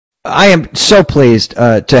I am so pleased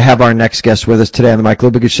to have our next guest with us today on the Mike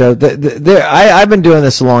Lubiga Show. I've been doing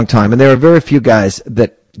this a long time, and there are very few guys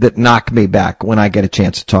that knock me back when I get a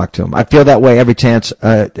chance to talk to them. I feel that way every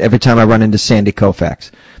time I run into Sandy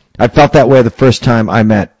Koufax. I felt that way the first time I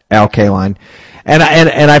met Al Kaline. And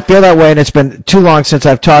I feel that way, and it's been too long since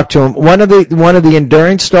I've talked to him. One of the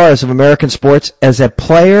enduring stars of American sports as a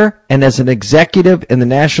player and as an executive in the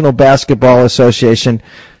National Basketball Association,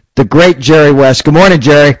 the great Jerry West. Good morning,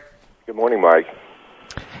 Jerry. Good morning, Mike.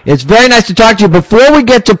 It's very nice to talk to you. Before we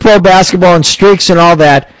get to pro basketball and streaks and all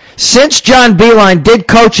that, since John Beilein did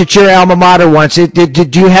coach at your alma mater once,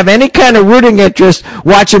 did you have any kind of rooting interest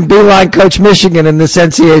watching Beilein coach Michigan in this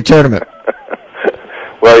NCAA tournament?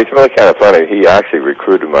 Well, it's really kind of funny. He actually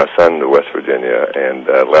recruited my son to West Virginia and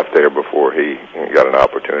left there before he got an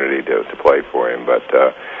opportunity to play for him. But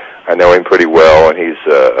I know him pretty well, and he's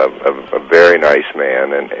a very nice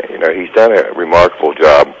man. And, he's done a remarkable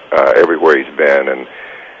job everywhere he's been. And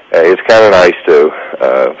it's kind of nice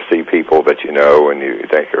to see people that you know and you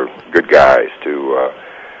think are good guys to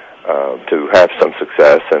have some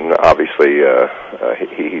success. And obviously,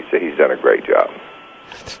 he's done a great job.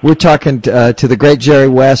 We're talking to the great Jerry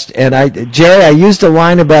West, and Jerry, I used a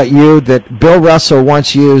line about you that Bill Russell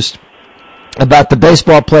once used about the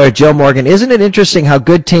baseball player Joe Morgan. Isn't it interesting how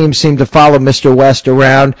good teams seem to follow Mr. West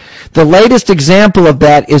around? The latest example of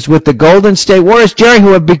that is with the Golden State Warriors, Jerry,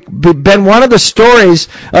 who have been one of the stories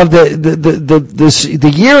of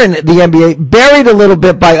the year in the NBA, buried a little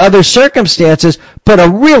bit by other circumstances, but a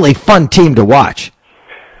really fun team to watch.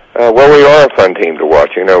 Well, we are a fun team to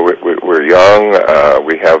watch. We're young.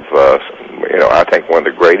 We have, I think one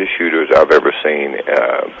of the greatest shooters I've ever seen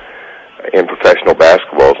in professional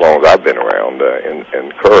basketball as long as I've been around,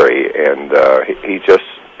 in Curry. And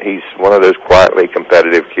he's one of those quietly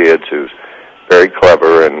competitive kids who's very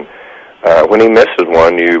clever. And when he misses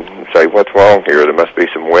one, you say, "What's wrong here? There must be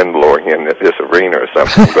some wind blowing in this arena or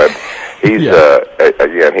something." But he's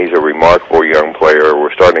he's a remarkable young player.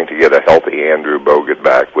 We're starting to get a healthy Andrew Bogut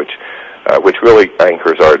back, which really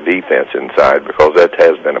anchors our defense inside, because that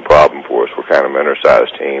has been a problem for us. We're kind of an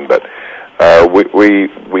undersized team, but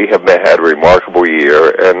we have had a remarkable year,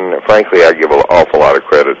 and frankly, I give an awful lot of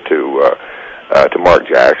credit to Mark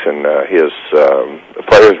Jackson. His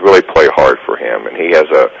players really play hard for him, and he has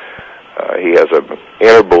a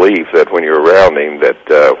inner belief that when you're around him,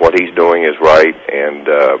 that what he's doing is right, and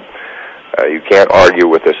you can't argue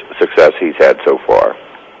with the success he's had so far.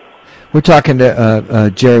 We're talking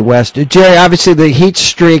to Jerry West. Jerry, obviously the Heat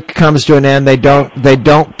streak comes to an end. They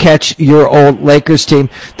don't catch your old Lakers team.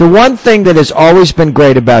 The one thing that has always been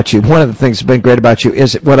great about you, one of the things that's been great about you,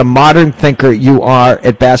 is what a modern thinker you are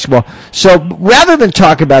at basketball. So rather than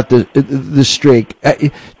talk about the streak,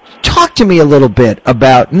 talk to me a little bit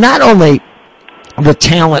about not only the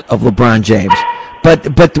talent of LeBron James,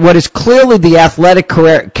 but what is clearly the athletic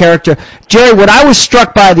character. Jerry, what I was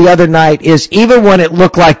struck by the other night is even when it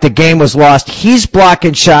looked like the game was lost, he's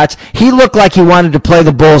blocking shots. He looked like he wanted to play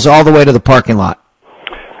the Bulls all the way to the parking lot.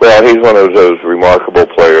 Well, he's one of those remarkable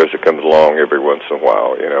players that comes along every once in a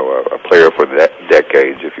while, a player for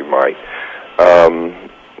decades, if you might.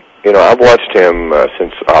 I've watched him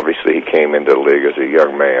since obviously he came into the league as a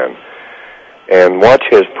young man, and watch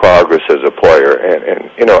his progress as a player. And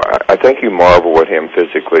I think you marvel at him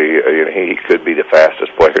physically. He could be the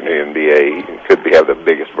fastest player in the NBA. He could have the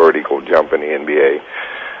biggest vertical jump in the NBA.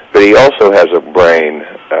 But he also has a brain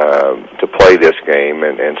to play this game,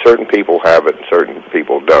 and certain people have it and certain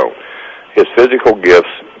people don't. His physical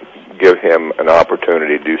gifts give him an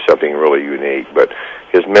opportunity to do something really unique, but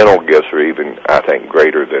his mental gifts are even, I think,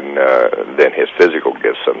 greater than his physical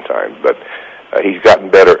gifts sometimes. But he's gotten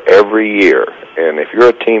better every year, and if you're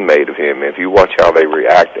a teammate of him, if you watch how they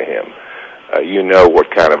react to him, you know what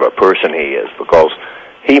kind of a person he is, because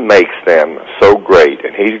he makes them so great,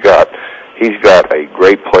 and he's got a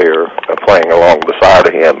great player playing along beside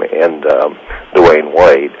of him, and Dwayne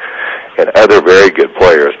Wade, and other very good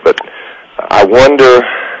players. But I wonder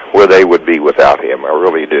where they would be without him. I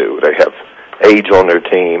really do. They have age on their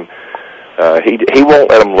team. He won't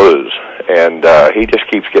let them lose, and he just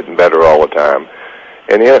keeps getting better all the time.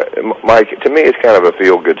 And Mike, to me, it's kind of a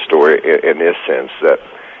feel-good story in this sense that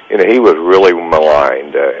he was really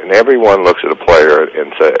maligned, and everyone looks at a player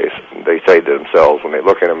and they say to themselves when they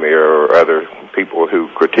look in a mirror, or other people who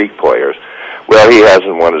critique players, well, he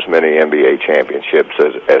hasn't won as many NBA championships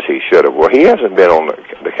as he should have. Well, he hasn't been on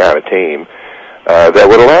the kind of team that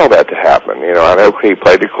would allow that to happen. I know he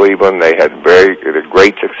played at Cleveland. They had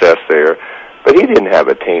great success there, but he didn't have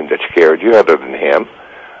a team that scared you other than him.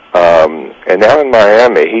 And now in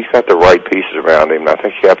Miami, he's got the right pieces around him. And I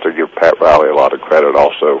think you have to give Pat Riley a lot of credit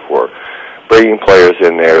also for bringing players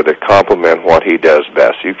in there that complement what he does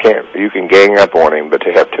best. You can gang up on him, but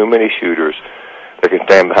to have too many shooters that can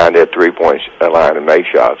stand behind that three-point line and make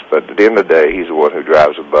shots. But at the end of the day, he's the one who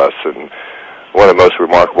drives the bus and one of the most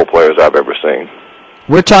remarkable players I've ever seen.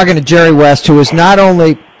 We're talking to Jerry West, who is not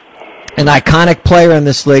only an iconic player in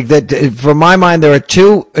this league. That, for my mind, there are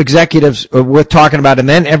two executives worth talking about, and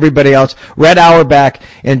then everybody else, Red Auerbach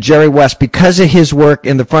and Jerry West, because of his work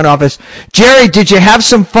in the front office. Jerry, did you have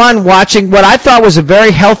some fun watching what I thought was a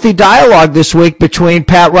very healthy dialogue this week between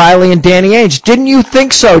Pat Riley and Danny Ainge? Didn't you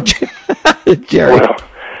think so, Jerry? Well,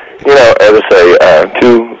 you know, as I say,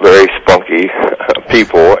 two very spunky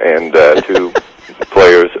people and two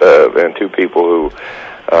players and two people who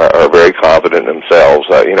are very confident in themselves.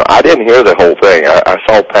 You know, I didn't hear the whole thing. I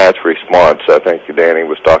saw Pat's response. I think Danny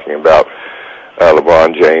was talking about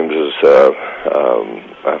LeBron James's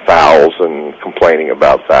fouls and complaining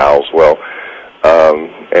about fouls. Well,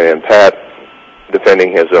 and Pat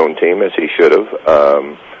defending his own team as he should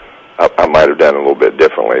have. I might have done a little bit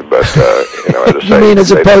differently, but you know, as I say, you mean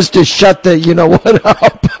as opposed to shut the what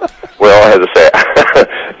up? Well, as I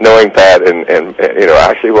say, knowing Pat and you know,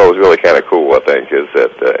 actually what was really kind of cool, I think, is that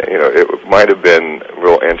you know, it might have been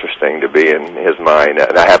real interesting to be in his mind.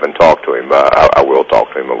 And I haven't talked to him. I will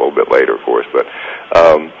talk to him a little bit later, of course. But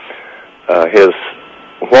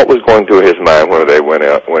what was going through his mind when they went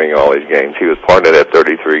out winning all these games? He was part of that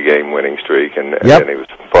 33-game winning streak, and then he was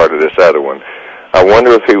part of this other one. I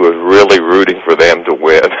wonder if he was really rooting for them to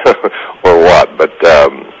win or what. But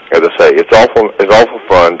as I say, it's awful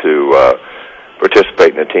fun to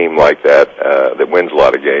participate in a team like that that wins a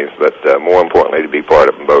lot of games. But more importantly, to be part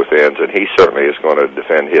of them both ends. And he certainly is going to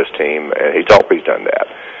defend his team, and he's always done that.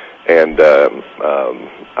 And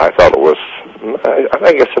I thought it was. I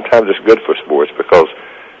think sometimes it's good for sports because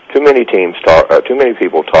too many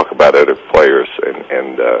people talk about other players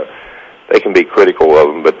and they can be critical of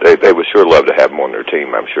them, but they would sure love to have them on their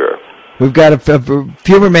team, I'm sure. We've got a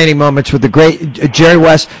few remaining moments with the great Jerry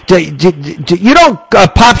West. You don't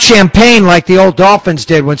pop champagne like the old Dolphins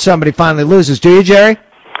did when somebody finally loses, do you, Jerry?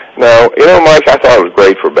 No. You know, Mike, I thought it was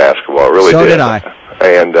great for basketball. I really did. So did I.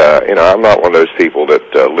 And, you know, I'm not one of those people that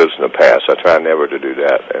lives in the past. I try never to do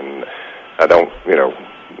that. And I don't, you know,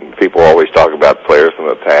 people always talk about players from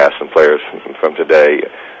the past and players from today.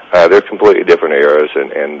 They're completely different eras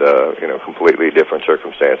and you know, completely different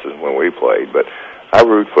circumstances when we played. But I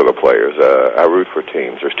root for the players. I root for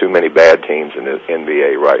teams. There's too many bad teams in the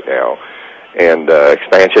NBA right now, and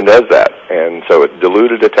expansion does that. And so it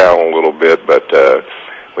diluted the talent a little bit. But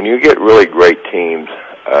when you get really great teams,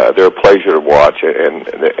 they're a pleasure to watch,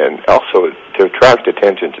 and also to attract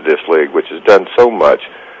attention to this league, which has done so much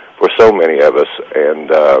for so many of us.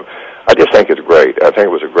 And I just think it's great. I think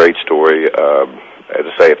it was a great story. As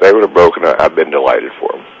I say, if they would have broken it, I've been delighted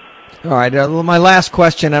for them. All right, my last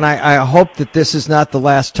question, and I hope that this is not the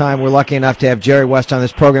last time we're lucky enough to have Jerry West on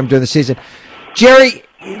this program during the season. Jerry,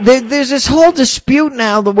 there's this whole dispute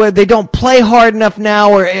now where they don't play hard enough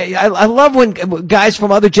now, or I love when guys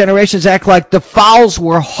from other generations act like the fouls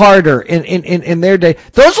were harder in their day.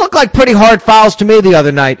 Those look like pretty hard fouls to me the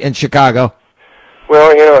other night in Chicago.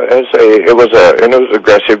 Well, you know, it was an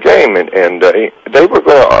aggressive game, and they were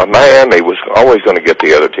going. Miami was always going to get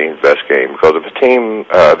the other team's best game because if a team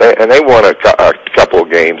they won a couple of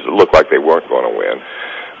games that looked like they weren't going to win,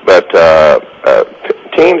 but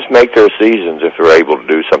teams make their seasons if they're able to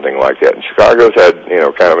do something like that. And Chicago's had, you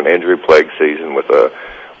know, kind of an injury-plagued season with a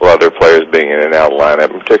lot of their players being in and out of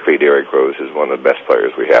lineup, and particularly Derrick Rose is one of the best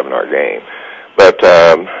players we have in our game, but.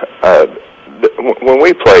 When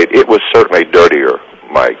we played, it was certainly dirtier,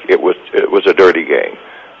 Mike. It was a dirty game.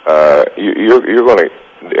 You're going to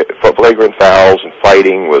flagrant fouls and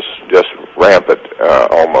fighting was just rampant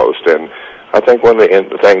almost. And I think one of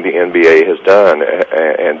the thing the NBA has done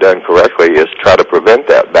and done correctly is try to prevent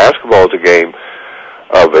that. Basketball is a game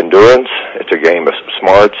of endurance. It's a game of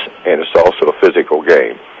smarts, and it's also a physical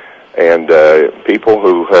game. And people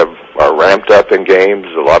who are ramped up in games,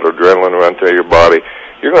 a lot of adrenaline run through your body.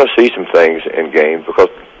 You're going to see some things in games because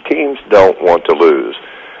teams don't want to lose.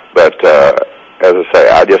 But as I say,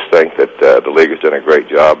 I just think that the league has done a great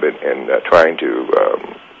job in trying to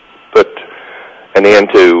put an end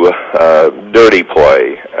to dirty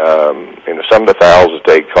play. You know, some of the fouls that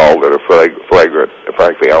they call that are flagrant,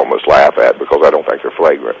 frankly, I almost laugh at because I don't think they're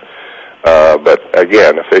flagrant. But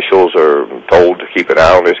again, officials are told to keep an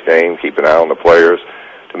eye on this game, keep an eye on the players,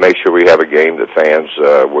 to make sure we have a game that fans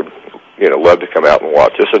would. You know, love to come out and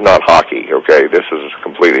watch. This is not hockey, okay? This is a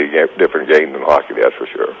completely different game than hockey, that's for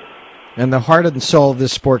sure. And the heart and soul of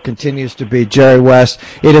this sport continues to be Jerry West.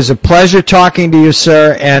 It is a pleasure talking to you,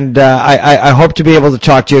 sir, and I hope to be able to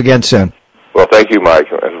talk to you again soon. Well, thank you, Mike.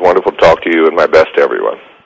 It was wonderful to talk to you, and my best to everyone.